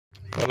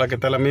Hola, ¿qué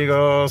tal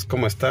amigos?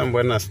 ¿Cómo están?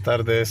 Buenas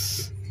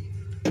tardes.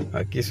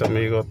 Aquí su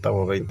amigo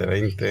Tavo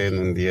 2020 en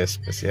un día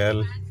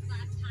especial.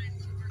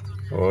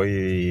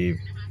 Hoy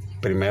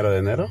 1 de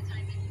enero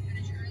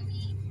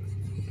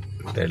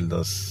del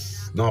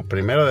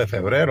 1 de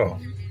febrero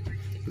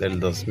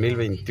del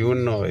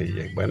 2021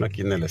 y bueno,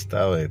 aquí en el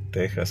estado de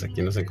Texas,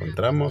 aquí nos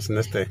encontramos en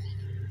este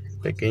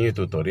pequeño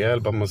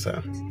tutorial. Venimos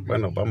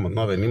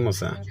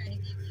a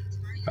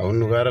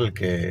un lugar al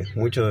que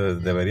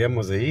muchos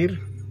deberíamos de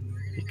ir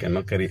y que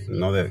no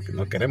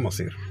queremos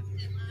ir.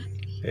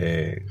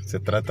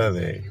 Se trata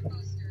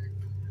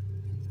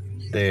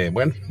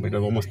bueno, les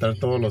voy a mostrar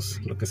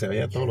todos lo que se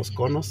veía, todos los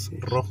conos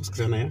rojos que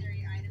se ven allá,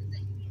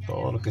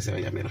 todo lo que se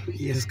veía, mira,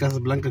 y esas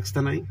casas blancas que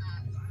están ahí,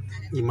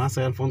 y más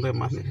allá al fondo de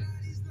más, miren.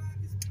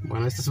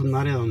 Bueno, este es un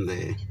área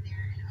donde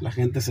la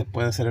gente se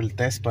puede hacer el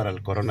test para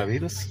el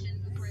coronavirus.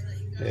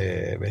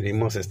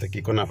 Venimos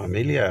aquí con la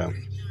familia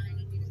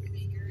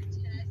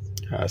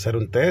a hacer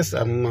un test,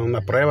 a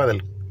una prueba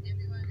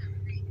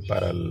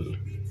para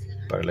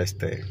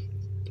esta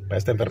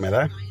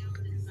enfermedad,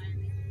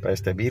 para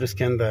este virus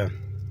que anda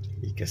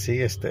y que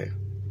sigue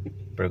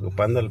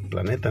preocupando al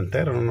planeta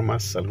entero, no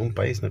nomás algún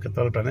país, sino que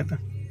todo el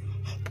planeta.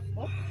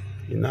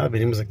 Y nada,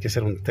 venimos aquí a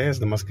hacer un test,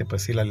 nomás que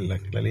pues sí, la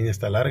línea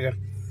está larga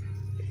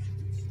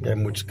y hay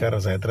muchos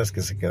carros ahí atrás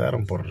que se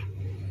quedaron por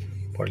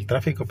el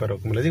tráfico, pero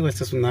como les digo,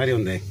 este es un área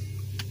donde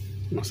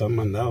nos han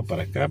mandado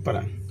para acá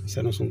para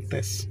hacernos un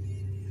test.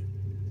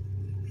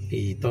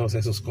 Y todos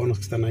esos conos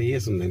que están ahí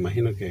es donde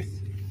imagino que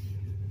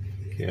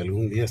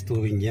algún día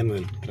estuvo bien lleno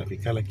del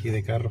trafical aquí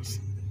de carros.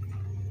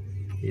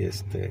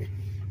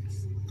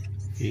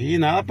 Y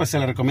nada, pues se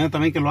les recomienda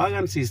también que lo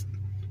hagan. Si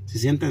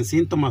sienten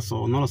síntomas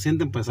o no lo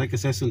sienten, pues hay que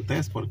hacerse un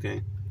test,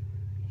 porque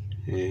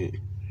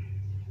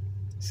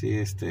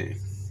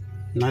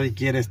nadie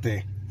quiere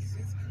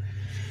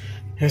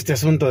este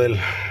asunto del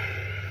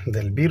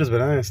virus,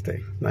 ¿verdad?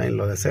 Nadie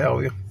lo desea,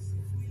 obvio.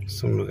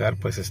 Es un lugar,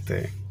 pues,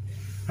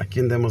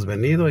 aquí donde hemos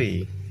venido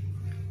y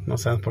no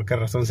sabemos por qué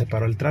razón se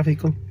paró el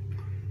tráfico,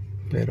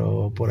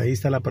 pero por ahí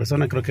está la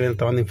persona, creo que viene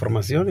tomando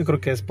información. Yo creo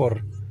que es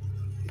por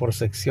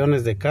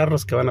secciones de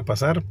carros que van a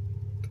pasar,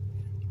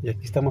 y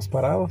aquí estamos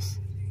parados.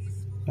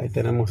 Ahí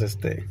tenemos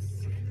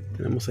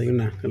ahí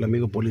el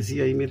amigo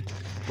policía ahí, mire,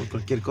 por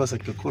cualquier cosa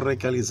que ocurra,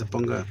 que alguien se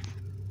ponga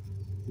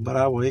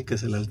bravo ahí, que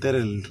se le altere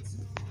el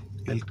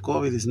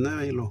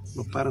COVID-19 y lo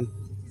paran.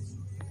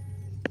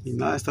 Y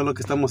nada, esto es lo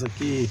que estamos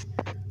aquí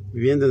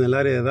viviendo en el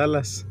área de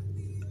Dallas.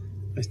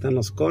 Ahí están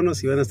los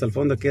conos y ven hasta el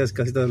fondo aquellas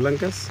casitas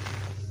blancas.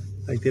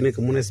 Ahí tiene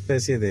como una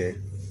especie de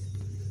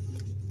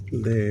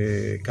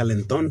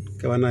calentón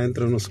que van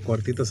adentro de unos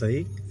cuartitos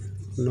ahí.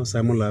 No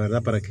sabemos la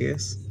verdad para qué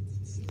es.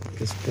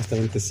 Que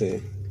supuestamente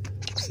se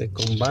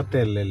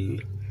combate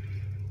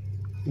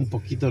un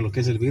poquito lo que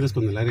es el virus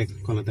con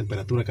la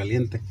temperatura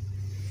caliente.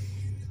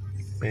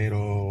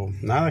 Pero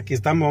nada, aquí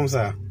estamos. Vamos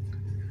a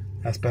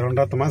esperar un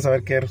rato más a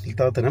ver qué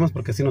resultado tenemos,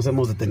 porque sí nos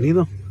hemos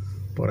detenido.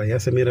 Por allá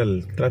se mira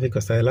el tráfico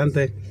hasta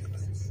adelante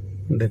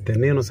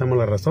detenido, no sabemos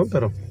la razón,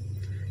 pero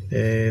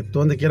tú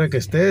donde quiera que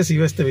estés, si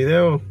ves este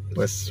video,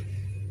 pues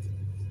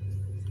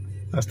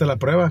hazte la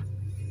prueba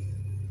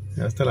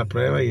y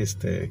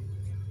el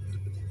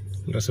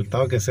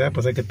resultado que sea,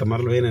 pues hay que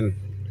tomarlo bien en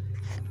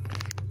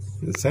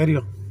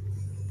serio.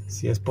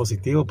 Si es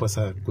positivo, pues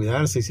a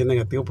cuidarse, y si es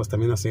negativo, pues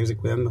también a seguirse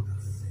cuidando,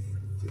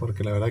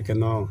 porque la verdad que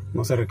no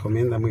se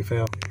recomienda, muy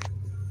feo.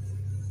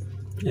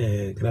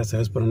 Gracias a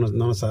Dios, pero no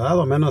nos ha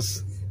dado,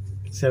 menos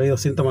si ha habido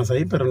síntomas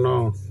ahí, pero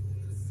no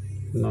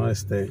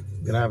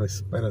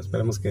graves. Pero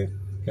esperemos que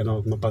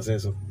no pase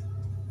eso,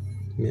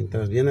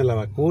 mientras viene la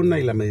vacuna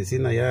y la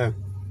medicina ya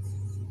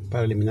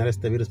para eliminar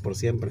este virus por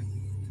siempre.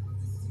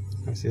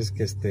 Así es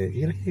que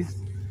mira aquí,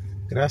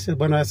 gracias.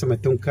 Bueno, ya se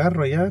metió un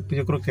carro allá, pues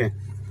yo creo que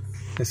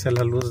esa es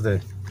la luz de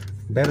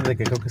verde,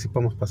 que creo que sí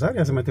podemos pasar.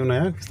 Ya se metió uno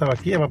allá, que estaba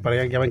aquí, ya va para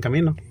allá, ya va en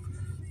camino.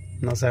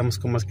 No sabemos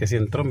cómo es que sí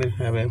entró, mira,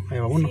 ahí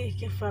va uno. Sí,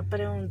 que fue a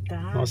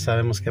preguntar. No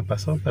sabemos qué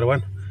pasó, pero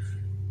bueno.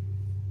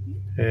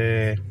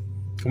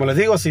 Como les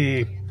digo,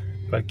 si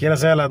cualquiera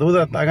sea la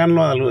duda,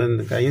 háganlo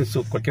ahí en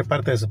cualquier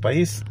parte de su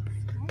país.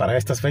 Para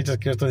estas fechas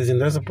que yo estoy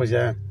diciendo eso, pues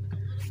ya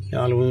en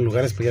algunos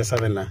lugares pues ya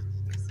saben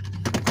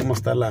cómo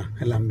está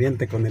el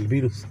ambiente con el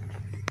virus.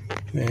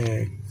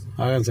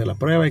 Háganse la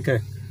prueba, hay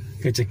que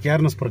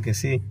chequearnos, porque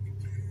sí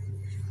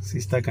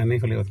está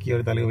canijo.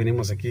 Ahorita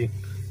vinimos aquí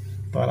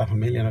toda la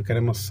familia, no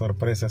queremos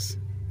sorpresas.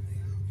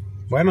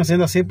 Bueno,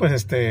 siendo así,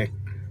 pues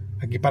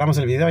aquí paramos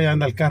el video. Ya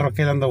anda el carro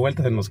aquí dando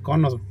vueltas en los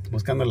conos,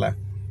 buscando la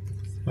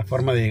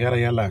forma de llegar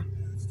allá al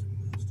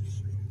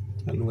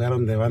lugar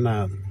donde van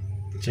a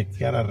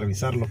chequear, a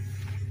revisarlo.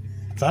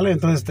 ¿Sale?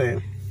 Entonces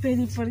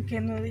Pero ¿y por qué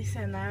no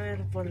dice nada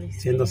el policía?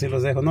 Siendo así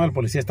los dejo. No, el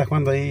policía está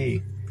jugando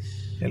ahí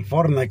el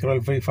Fortnite, creo,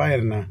 el Free Fire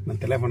en el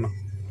teléfono.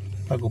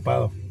 Está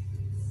ocupado.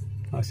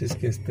 Así es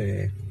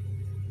que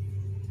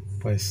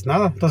pues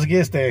nada, entonces aquí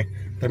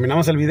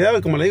terminamos el video,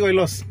 y como le digo, ahí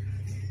los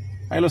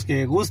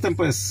que gusten,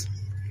 pues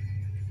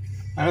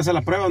háganse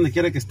la prueba donde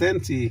quiera que estén,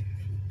 y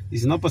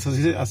si no, pues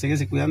así, a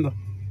seguirse cuidando.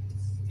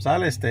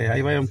 Sale,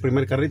 ahí va un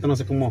primer carrito, no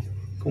sé cómo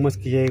cómo es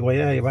que llego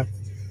allá. Ahí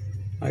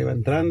va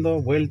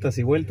entrando, vueltas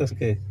y vueltas,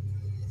 que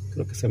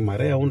creo que se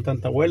marea uno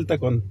tanta vuelta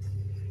con...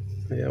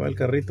 Allá va el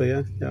carrito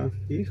ya,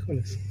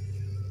 híjoles.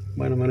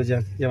 Bueno, menos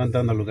ya va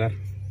entrando al lugar.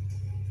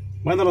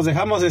 Bueno, los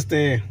dejamos, es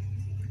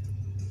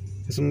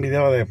un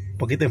video de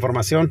poquita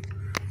información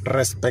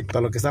respecto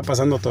a lo que está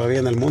pasando todavía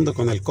en el mundo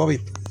con el COVID.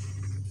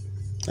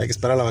 Hay que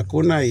esperar la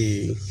vacuna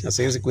y a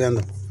seguirse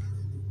cuidando.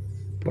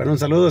 Bueno, un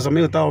saludo a su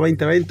amigo Tavo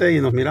 2020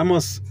 y nos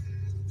miramos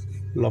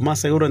lo más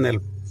seguro en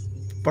el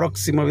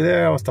próximo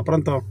video. Hasta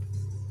pronto.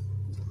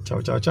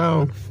 Chao, chao,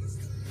 chao.